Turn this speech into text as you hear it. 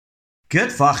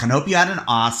Good fuck, and hope you had an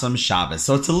awesome Shabbos.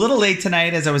 So it's a little late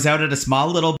tonight as I was out at a small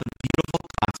little but beautiful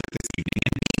concert this evening,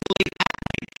 and being late at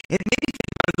night, it made me think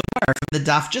about a Gemara from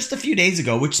the Daf just a few days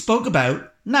ago, which spoke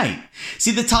about night.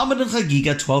 See, the Talmud in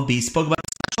Chagiga 12b spoke about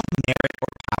the special merit or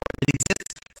power that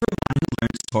exists for one who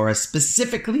learns Torah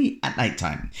specifically at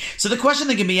nighttime. So the question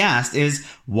that can be asked is,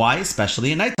 why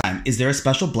especially at nighttime? Is there a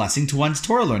special blessing to one's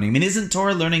Torah learning? I mean, isn't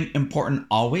Torah learning important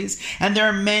always? And there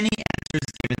are many answers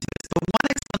given to this, but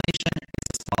one explanation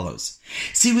is as follows.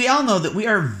 See, we all know that we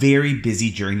are very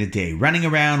busy during the day, running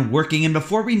around, working, and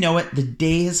before we know it, the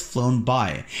day has flown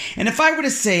by. And if I were to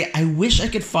say, I wish I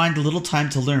could find a little time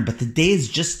to learn, but the day is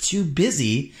just too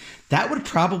busy, that would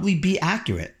probably be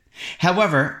accurate.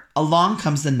 However, along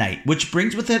comes the night, which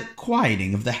brings with it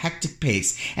quieting of the hectic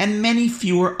pace and many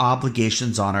fewer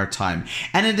obligations on our time.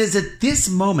 And it is at this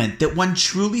moment that one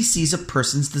truly sees a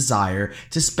person's desire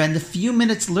to spend a few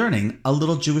minutes learning a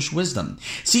little Jewish wisdom.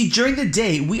 See, during the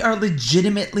day, we are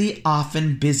legitimately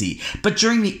often busy. But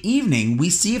during the evening,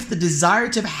 we see if the desire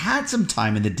to have had some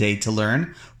time in the day to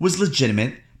learn was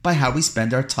legitimate by how we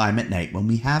spend our time at night when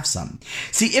we have some.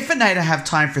 See, if at night I have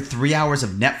time for 3 hours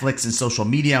of Netflix and social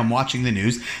media and watching the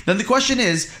news, then the question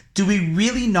is, do we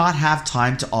really not have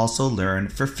time to also learn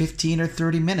for 15 or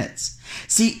 30 minutes?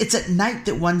 See, it's at night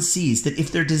that one sees that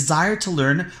if their desire to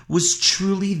learn was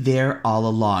truly there all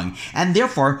along. And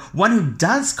therefore, one who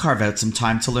does carve out some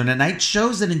time to learn at night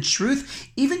shows that in truth,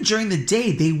 even during the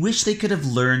day, they wish they could have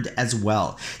learned as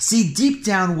well. See, deep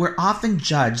down, we're often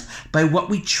judged by what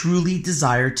we truly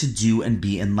desire to do and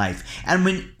be in life. And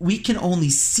when we can only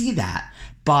see that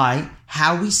by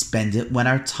how we spend it when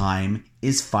our time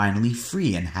is finally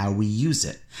free and how we use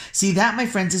it. See, that, my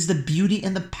friends, is the beauty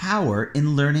and the power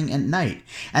in learning at night.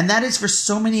 And that is, for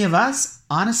so many of us,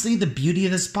 honestly, the beauty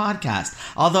of this podcast.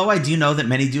 Although I do know that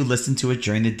many do listen to it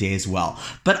during the day as well.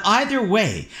 But either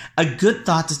way, a good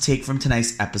thought to take from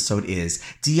tonight's episode is,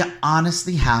 do you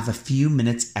honestly have a few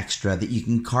minutes extra that you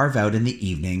can carve out in the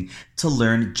evening to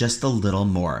learn just a little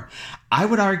more? I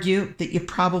would argue that you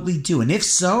probably do. And if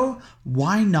so,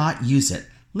 why not use it?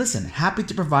 Listen, happy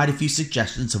to provide a few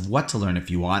suggestions of what to learn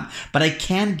if you want, but I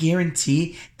can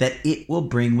guarantee that it will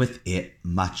bring with it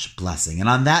much blessing. And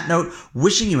on that note,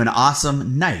 wishing you an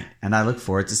awesome night, and I look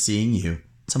forward to seeing you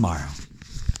tomorrow.